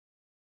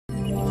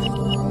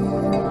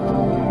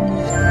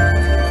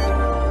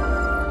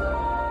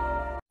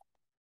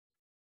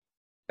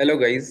Hello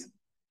guys,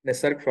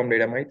 Nisarg from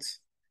DataMites.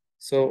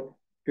 So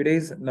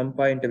today's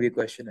NumPy interview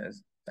question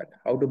is that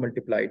how to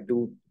multiply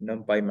two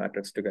NumPy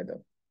matrices together.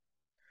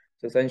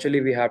 So essentially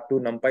we have two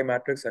NumPy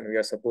matrices and we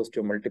are supposed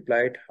to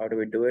multiply it. How do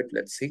we do it?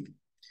 Let's see.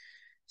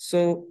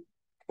 So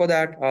for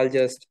that, I'll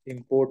just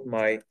import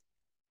my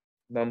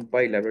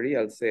NumPy library.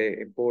 I'll say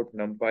import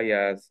NumPy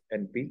as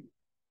NP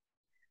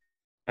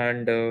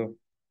and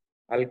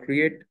I'll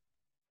create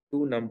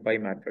two NumPy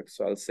matrices.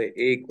 So I'll say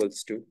A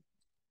equals to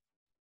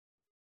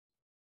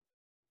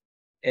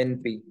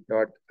NP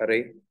dot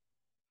array,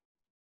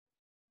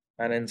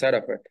 and inside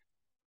of it,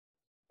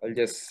 I'll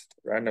just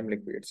randomly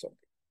create something.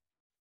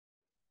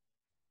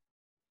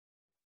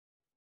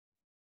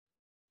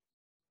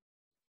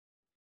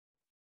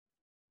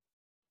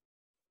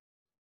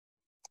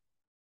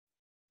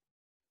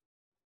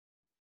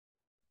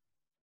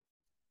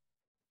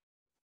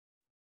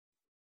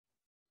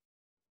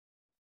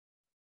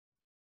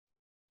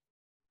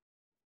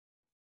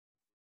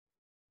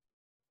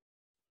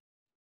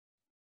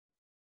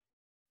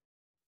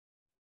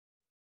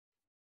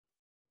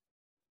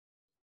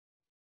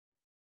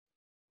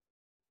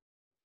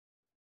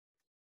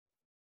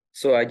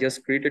 So I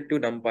just created two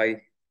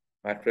NumPy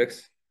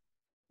matrix.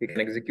 We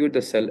can execute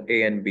the cell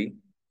A and B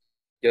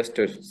just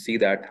to see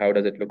that how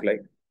does it look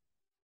like.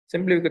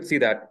 Simply we could see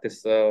that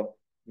this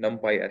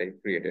NumPy array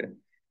created,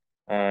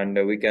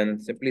 and we can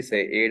simply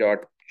say A dot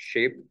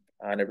shape,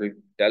 and it will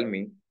tell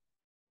me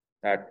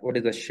that what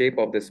is the shape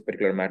of this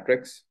particular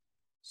matrix.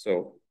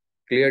 So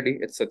clearly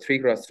it's a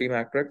 3x3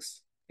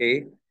 matrix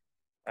A,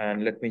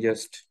 and let me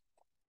just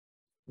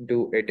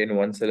do it in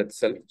one cell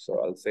itself.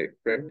 So I'll say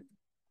print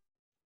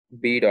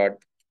B dot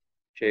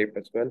shape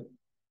as well.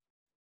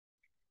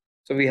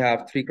 So we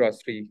have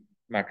 3x3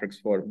 matrix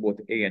for both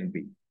A and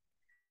B.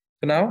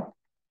 So now,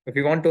 if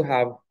we want to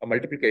have a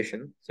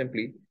multiplication,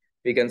 simply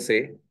we can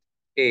say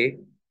A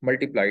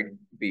multiplied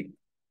B.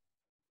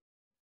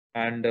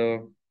 And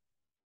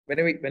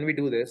when we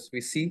do this, we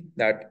see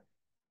that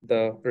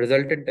the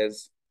resultant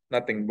is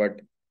nothing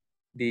but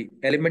the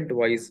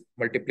element-wise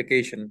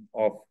multiplication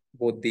of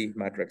both the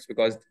matrix,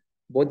 because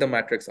both the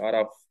matrix are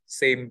of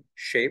same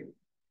shape.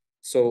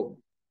 So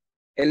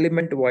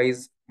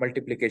element-wise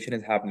multiplication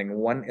is happening.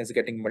 1 is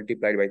getting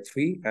multiplied by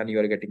 3 and you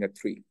are getting a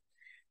 3.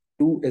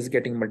 2 is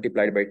getting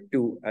multiplied by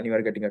 2 and you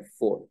are getting a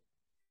 4.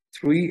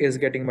 3 is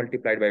getting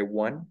multiplied by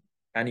 1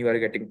 and you are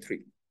getting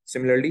 3.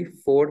 Similarly,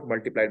 4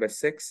 multiplied by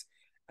 6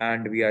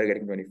 and we are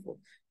getting 24.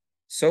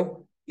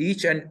 So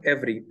each and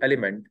every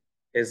element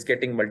is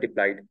getting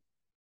multiplied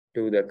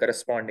to the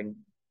corresponding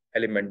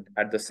element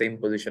at the same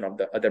position of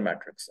the other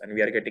matrix, and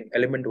we are getting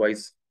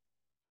element-wise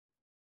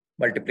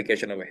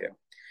multiplication over here.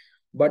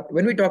 But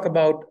when we talk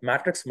about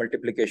matrix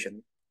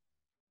multiplication,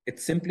 it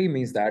simply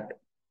means that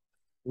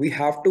we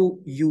have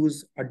to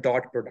use a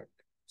dot product.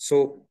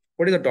 So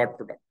what is a dot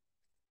product?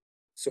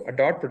 So a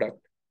dot product,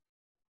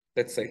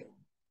 let's say,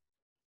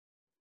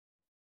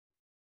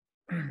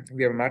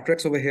 we have a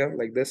matrix over here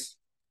like this.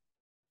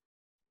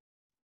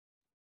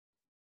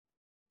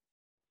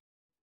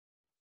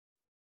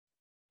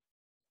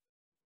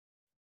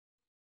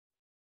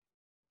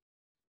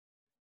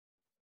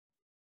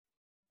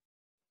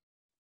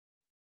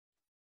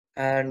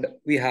 And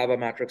we have a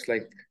matrix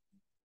like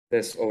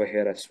this over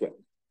here as well.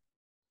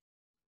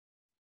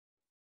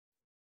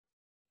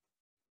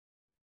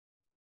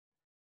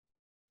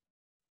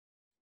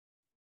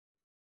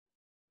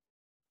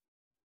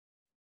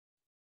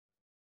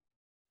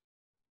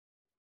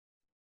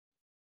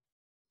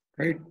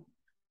 Right?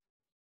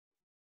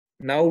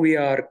 Now we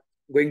are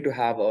going to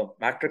have a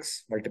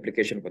matrix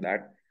multiplication for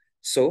that.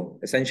 So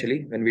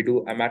essentially, when we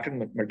do a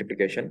matrix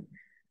multiplication,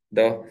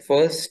 the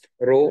first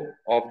row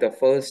of the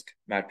first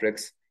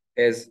matrix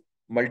is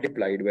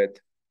multiplied with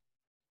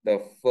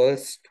the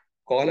first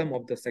column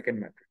of the second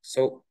matrix.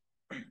 So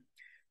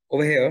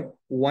over here,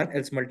 1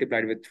 is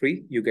multiplied with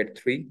 3, you get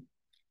 3.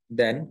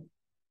 Then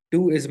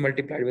 2 is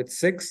multiplied with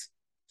 6.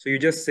 So you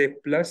just say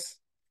plus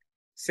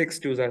 6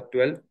 2s are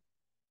 12.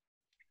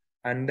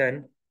 And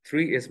then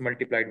 3 is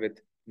multiplied with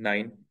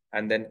 9.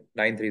 And then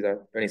 9 3s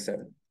are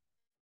 27.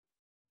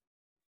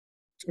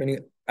 So when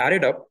you add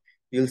it up,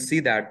 you'll see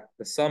that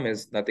the sum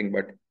is nothing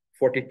but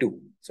 42.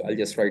 So I'll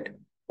just write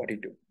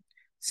 42.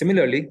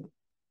 Similarly,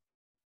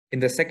 in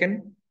the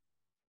second,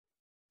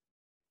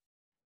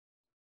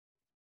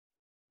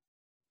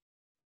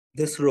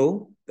 this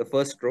row, the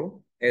first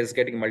row, is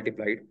getting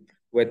multiplied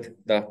with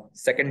the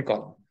second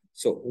column.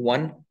 So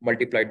 1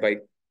 multiplied by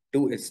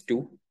 2 is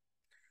 2.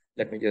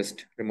 Let me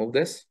just remove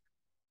this.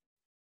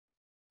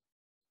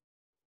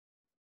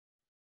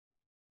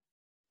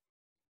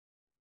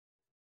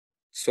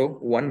 So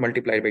 1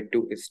 multiplied by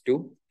 2 is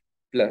 2,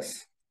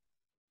 plus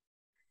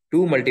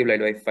 2 multiplied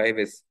by 5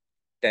 is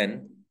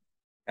 10,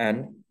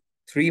 and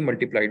 3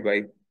 multiplied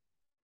by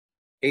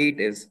 8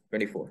 is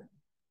 24.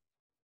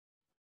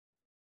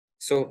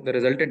 So the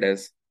resultant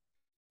is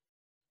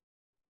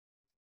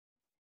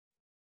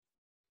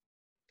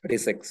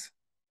 36.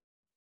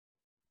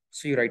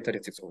 So you write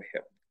 36 over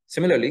here.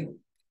 Similarly,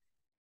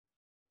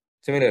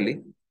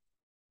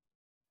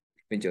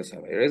 We just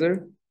have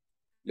eraser,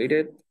 delete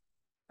it,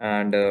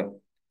 and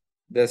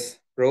this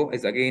row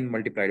is again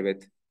multiplied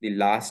with the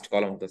last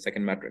column of the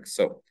second matrix.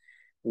 So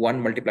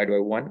 1 multiplied by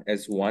 1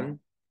 is 1,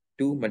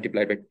 2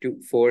 multiplied by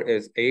 2, 4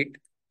 is 8,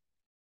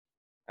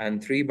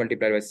 and 3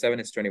 multiplied by 7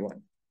 is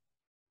 21.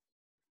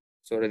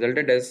 So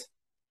resultant is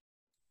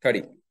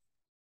 30.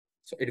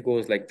 So it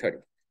goes like 30.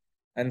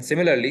 And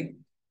similarly,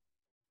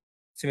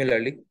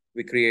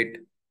 we create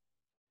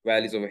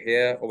values over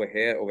here, over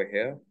here, over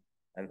here,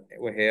 and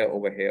over here,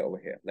 over here, over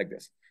here, like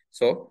this.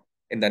 So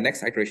in the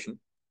next iteration,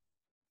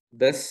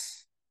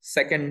 this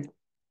second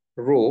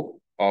row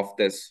of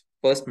this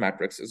first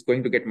matrix is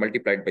going to get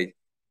multiplied by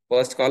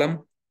first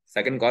column,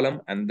 second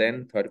column, and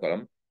then third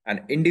column.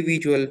 And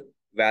individual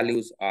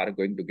values are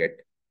going to get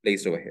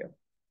placed over here.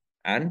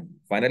 And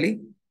finally,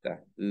 the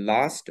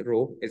last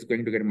row is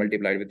going to get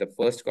multiplied with the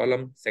first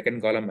column,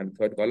 second column, and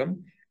third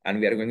column. And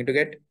we are going to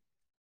get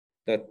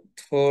the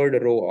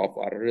third row of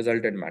our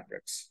resultant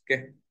matrix.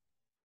 Okay.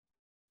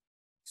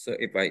 So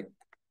if I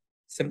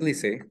simply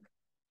say,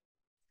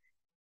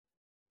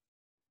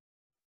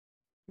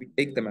 we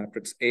take the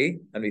matrix A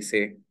and we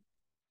say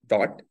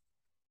dot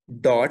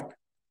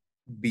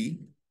B,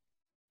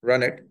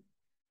 run it,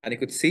 and you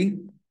could see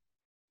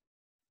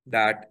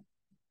that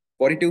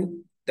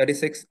 42,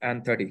 36,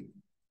 and 30,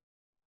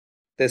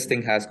 this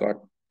thing has got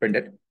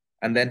printed.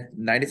 And then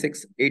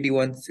 96,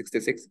 81,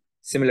 66.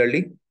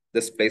 Similarly,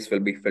 this place will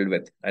be filled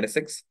with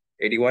 96,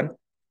 81,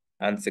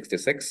 and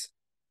 66,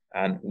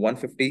 and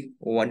 150,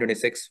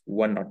 126,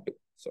 102.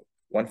 So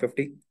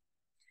 150,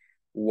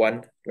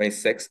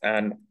 126,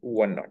 and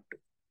 102.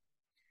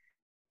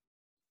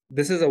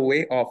 This is a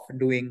way of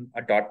doing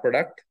a dot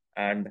product,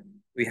 and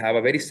we have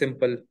a very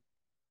simple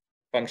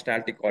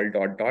functionality called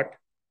dot dot.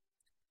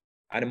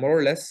 And more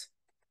or less,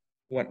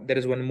 there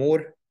is one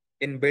more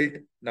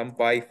inbuilt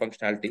NumPy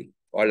functionality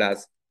called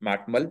as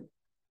matmul.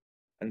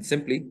 And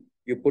simply,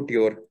 you put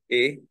your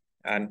A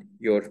and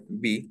your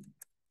B,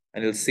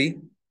 and you'll see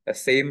the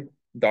same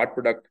dot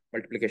product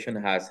multiplication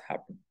has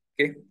happened.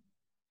 Okay.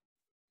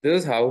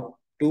 This is how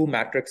two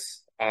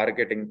matrices are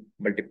getting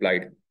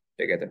multiplied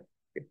together.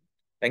 Okay.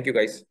 Thank you,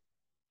 guys.